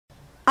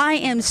I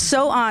am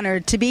so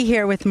honored to be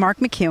here with Mark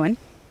McEwen.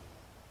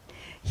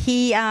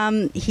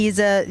 He's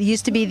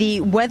used to be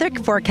the weather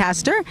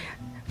forecaster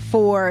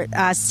for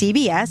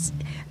CBS.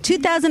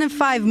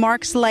 2005,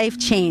 Mark's life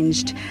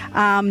changed.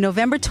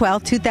 November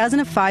 12,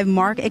 2005,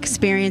 Mark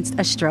experienced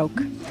a stroke.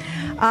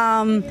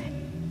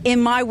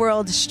 In my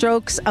world,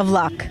 strokes of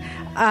luck.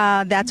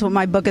 That's what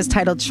my book is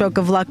titled, Stroke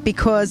of Luck,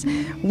 because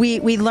we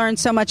learn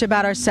so much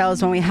about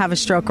ourselves when we have a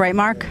stroke, right,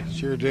 Mark?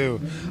 Sure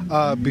do.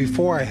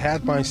 Before I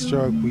had my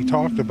stroke, we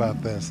talked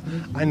about this.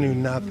 I knew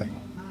nothing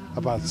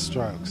about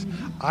strokes.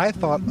 I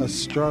thought a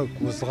stroke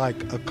was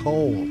like a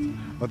cold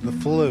or the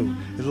flu.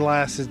 It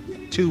lasted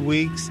 2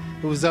 weeks.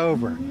 It was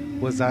over.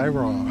 Was I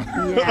wrong?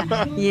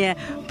 Yeah.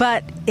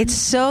 But it's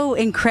so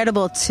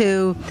incredible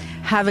to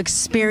have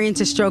experienced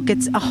a stroke.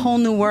 It's a whole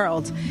new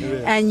world.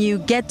 And you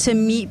get to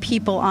meet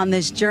people on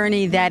this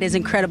journey that is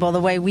incredible,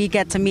 the way we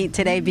get to meet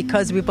today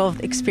because we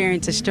both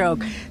experienced a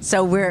stroke.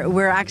 So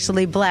we're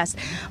actually blessed.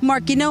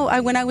 Mark, you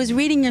know, when I was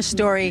reading your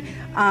story,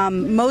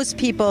 most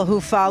people who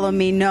follow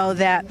me know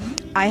that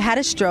I had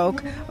a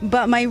stroke,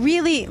 but my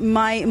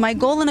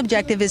goal and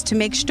objective is to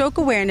make stroke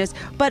awareness,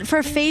 but for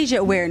aphasia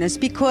awareness,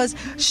 because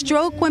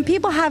stroke, when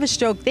people have a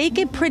stroke, they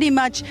can pretty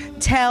much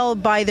tell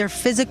by their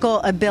physical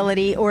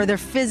ability or their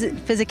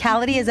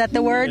physicality, is that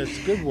the word? It's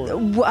a good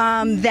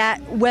word.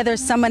 That whether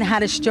someone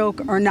had a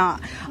stroke or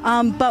not.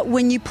 But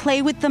when you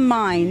play with the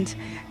mind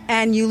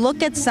and you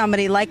look at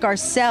somebody like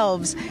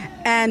ourselves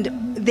and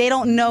they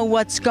don't know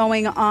what's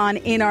going on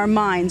in our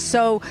minds.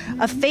 So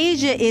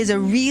aphasia is a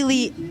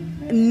really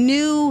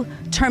new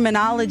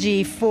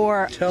terminology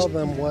for... Tell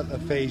them what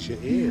aphasia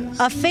is.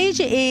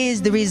 Aphasia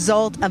is the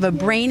result of a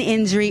brain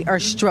injury or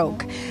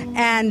stroke.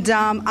 And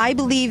I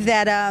believe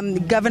that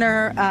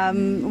Governor,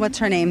 what's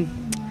her name?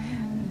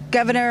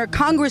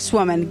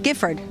 Congresswoman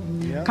Gifford.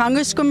 Yeah.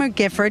 Congresswoman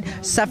Gifford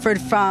suffered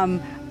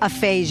from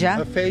aphasia.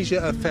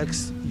 Aphasia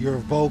affects your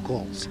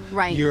vocals,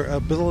 right? Your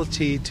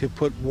ability to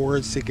put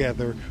words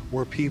together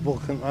where people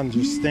can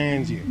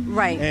understand you,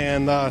 right?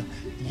 And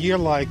you're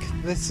like,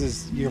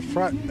 it's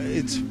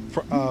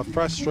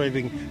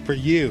frustrating for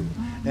you,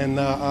 and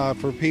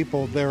for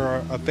people. There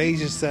are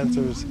aphasia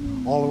centers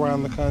all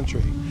around the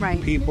country,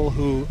 right? People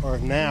who are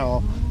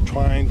now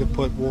trying to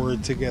put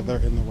words together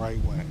in the right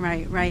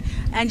way, right.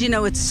 And you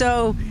know, it's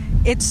so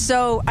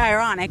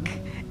ironic,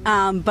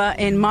 but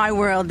in my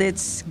world,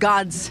 it's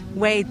God's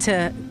way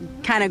to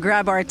kind of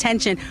grab our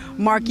attention.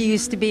 Mark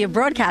used to be a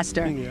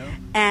broadcaster,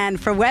 and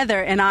for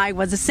weather, and I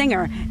was a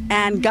singer,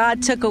 and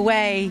God took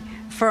away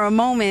for a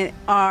moment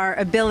our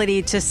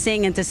ability to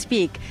sing and to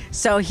speak.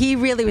 So he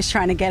really was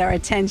trying to get our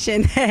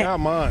attention.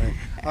 Not mine.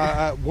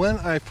 When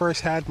I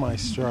first had my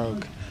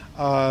stroke,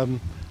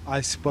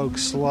 I spoke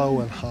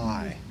slow and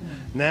high.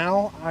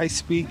 Now I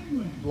speak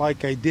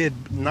like I did,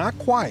 not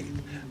quite,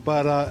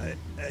 but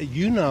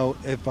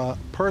if a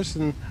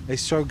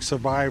stroke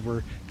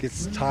survivor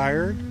gets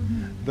tired,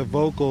 the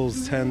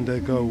vocals tend to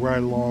go right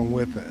along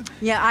with it.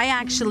 Yeah, I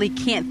actually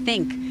can't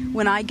think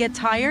when I get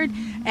tired,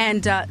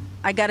 and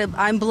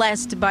I'm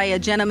blessed by a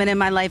gentleman in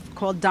my life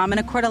called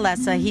Dominic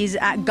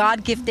Cordelessa.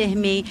 God gifted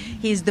me.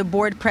 He's the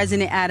board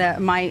president at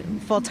my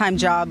full-time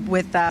job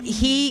with.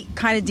 He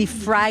kind of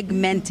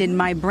defragmented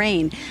my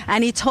brain,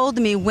 and he told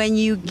me, when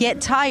you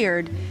get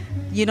tired,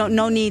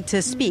 no need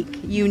to speak.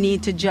 You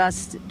need to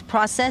just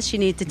process. You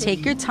need to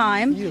take your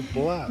time. You're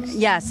blessed.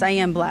 Yes, I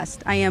am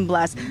blessed.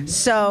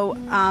 So,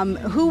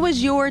 who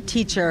was your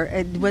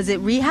teacher? Was it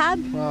rehab?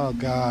 Oh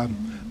God.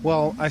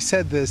 Well, I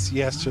said this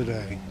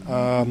yesterday.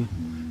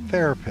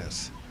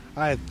 Therapists.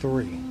 I had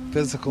 3: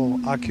 physical,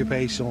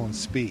 occupational, and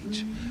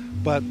speech.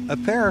 But a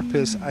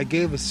therapist, I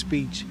gave a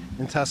speech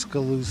in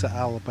Tuscaloosa,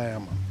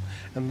 Alabama.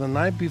 And the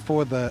night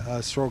before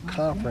the stroke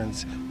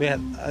conference, we had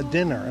a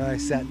dinner, and I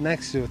sat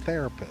next to a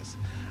therapist.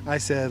 I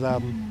said,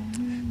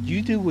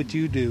 you do what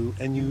you do,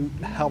 and you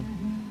help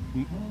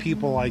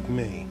people like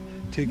me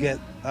to get,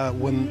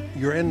 when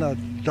you're in a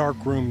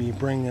dark room, you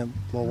bring in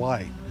the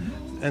light.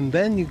 And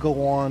then you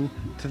go on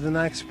to the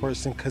next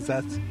person, because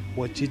that's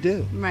what you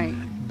do. Right.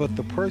 But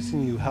the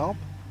person you help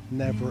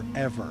never,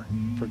 ever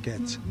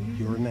forgets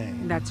your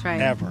name. That's right.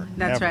 Ever.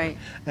 That's ever. right.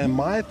 And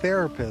my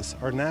therapists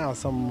are now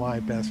some of my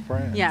best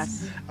friends.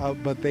 Yes.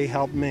 But they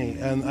help me.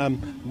 And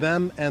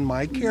them and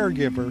my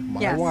caregiver,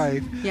 my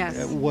wife,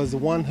 was the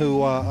one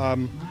who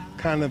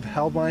kind of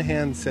held my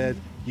hand and said,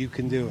 you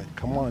can do it.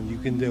 Come on, you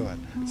can do it.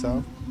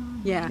 So...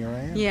 Yeah, here I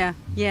am.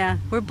 Yeah.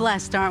 We're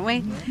blessed, aren't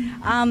we?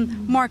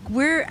 Mark,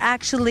 we're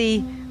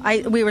actually,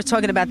 we were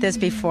talking about this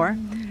before.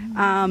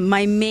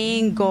 My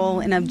main goal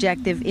and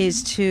objective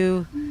is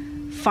to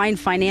find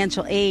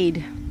financial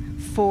aid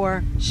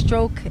for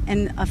stroke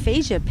and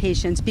aphasia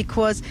patients,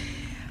 because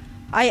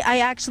I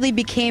actually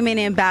became an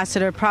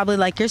ambassador, probably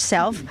like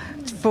yourself,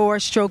 for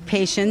stroke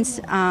patients.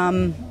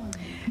 And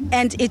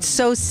it's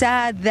so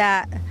sad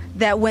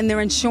that when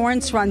their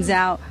insurance runs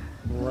out,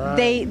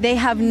 right, they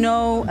have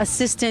no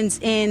assistance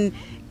in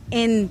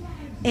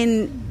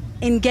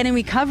getting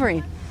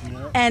recovery.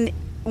 Yep. And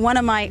one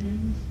of my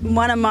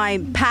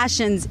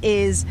passions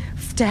is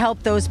to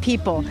help those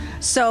people.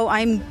 So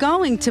I'm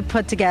going to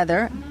put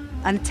together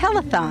a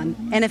telethon,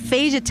 an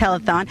aphasia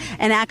telethon,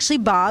 and actually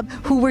Bob,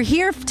 who we're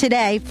here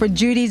today for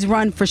Judy's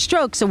Run for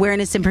Strokes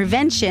Awareness and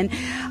Prevention,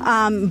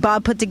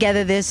 Bob put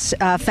together this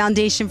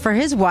foundation for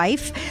his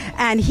wife,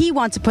 and he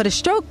wants to put a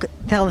stroke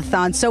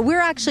telethon. So we're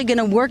actually going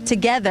to work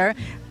together,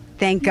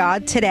 thank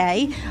God,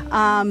 today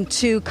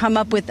to come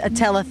up with a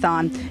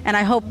telethon, and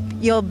I hope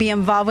you'll be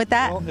involved with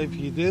that. Well, if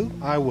you do,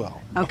 I will.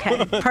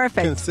 Okay,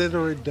 perfect.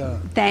 Consider it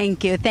done.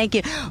 Thank you.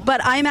 But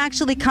I'm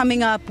actually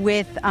coming up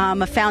with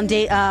a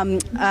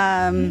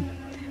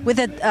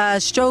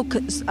stroke, a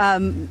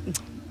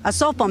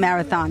softball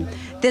marathon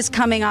this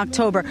coming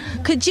October.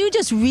 Could you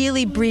just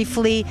really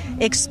briefly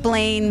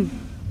explain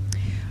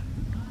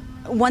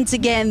once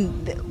again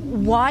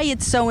why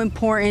it's so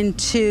important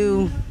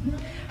to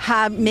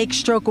make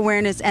stroke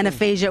awareness and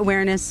aphasia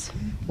awareness?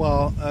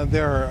 Well,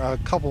 there are a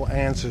couple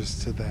answers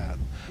to that.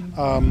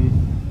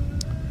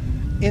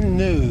 In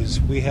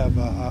news, we have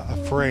a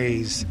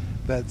phrase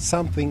that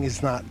something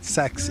is not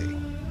sexy.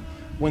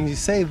 When you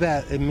say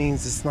that, it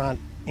means it's not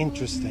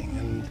interesting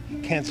and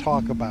can't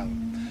talk about it.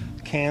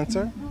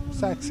 Cancer,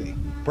 sexy.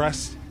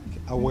 Breast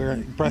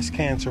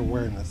cancer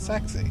awareness,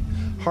 sexy.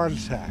 Heart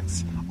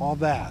attacks, all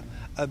that.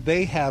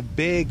 They have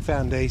big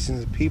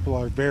foundations. People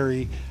are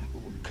very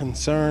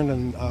concerned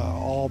and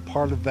all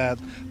part of that.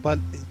 But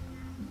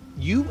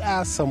you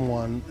ask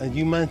someone, and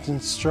you mention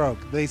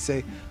stroke, they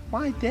say,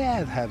 my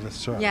dad had a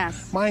stroke.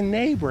 Yes. My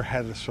neighbor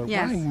had a stroke.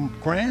 Yes. My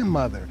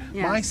grandmother.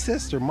 Yes. My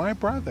sister. My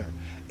brother.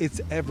 It's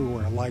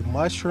everywhere. Like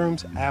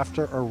mushrooms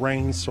after a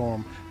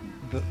rainstorm,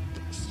 the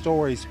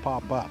stories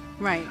pop up.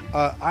 Right.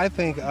 I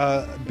think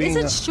being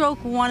Isn't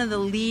stroke one of the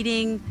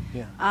leading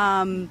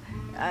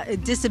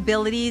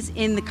disabilities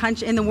in the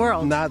country, in the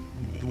world? Not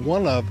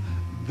one of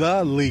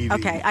the leading.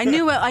 Okay, I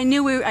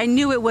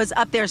knew it was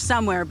up there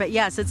somewhere, but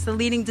yes, it's the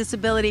leading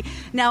disability.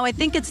 Now I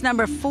think it's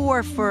number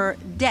 4 for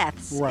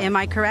deaths. Right. Am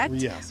I correct?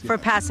 Yes. For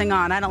passing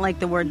on. I don't like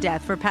the word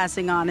death. For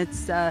passing on,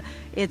 it's the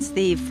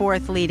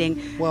 4th leading.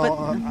 Well,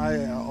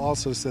 I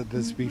also said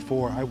this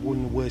before. I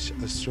wouldn't wish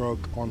a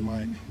stroke on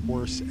my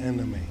worst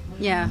enemy.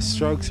 Yeah.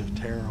 Strokes are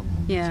terrible.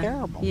 Yeah.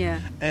 Terrible.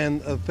 Yeah.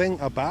 And the thing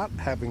about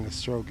having a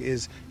stroke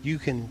is you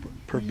can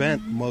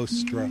prevent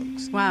most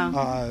strokes.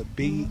 Wow.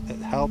 Be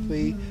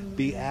healthy,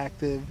 be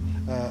active,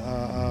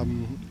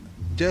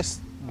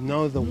 just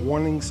know the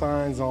warning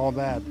signs, all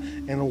that.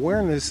 And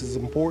awareness is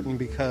important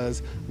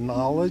because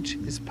knowledge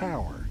is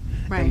power.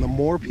 Right. And the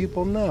more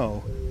people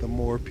know, the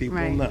more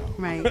people know.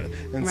 Right.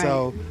 And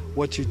so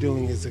what you're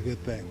doing is a good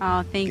thing.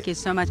 Oh, thank you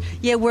so much.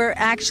 Yeah, we're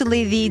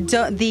actually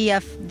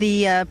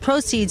the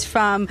proceeds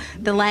from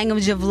the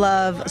Language of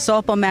Love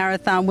softball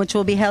marathon, which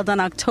will be held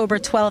on October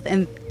 12th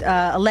and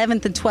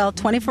 11th and 12th,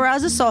 24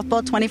 hours of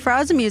softball, 24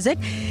 hours of music.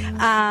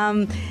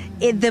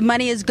 The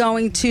money is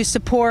going to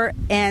support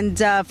and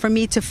for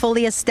me to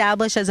fully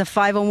establish as a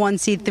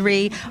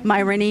 501c3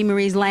 my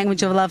ReneMarie's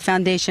Language of Love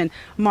Foundation.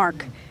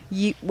 Mark,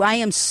 I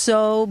am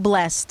so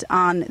blessed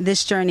on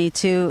this journey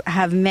to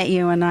have met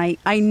you, and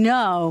I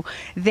know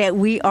that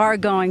we are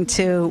going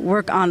to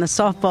work on the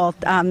softball,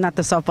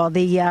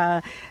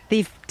 the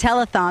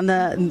telethon,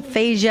 the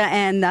aphasia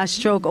and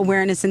stroke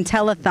awareness and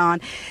telethon.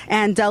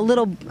 And a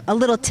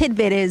little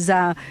tidbit is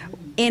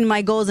in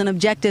my goals and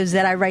objectives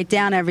that I write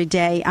down every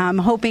day. I'm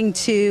hoping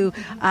to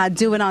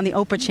do it on the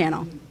Oprah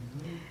channel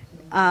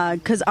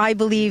because I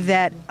believe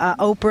that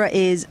Oprah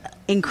is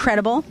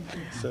incredible.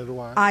 So do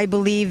I. I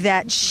believe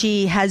that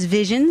she has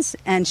visions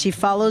and she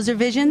follows her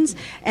visions,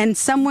 and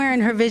somewhere in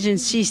her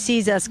visions she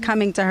sees us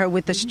coming to her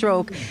with a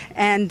stroke,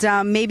 and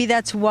maybe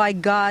that's why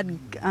God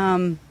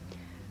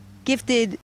gifted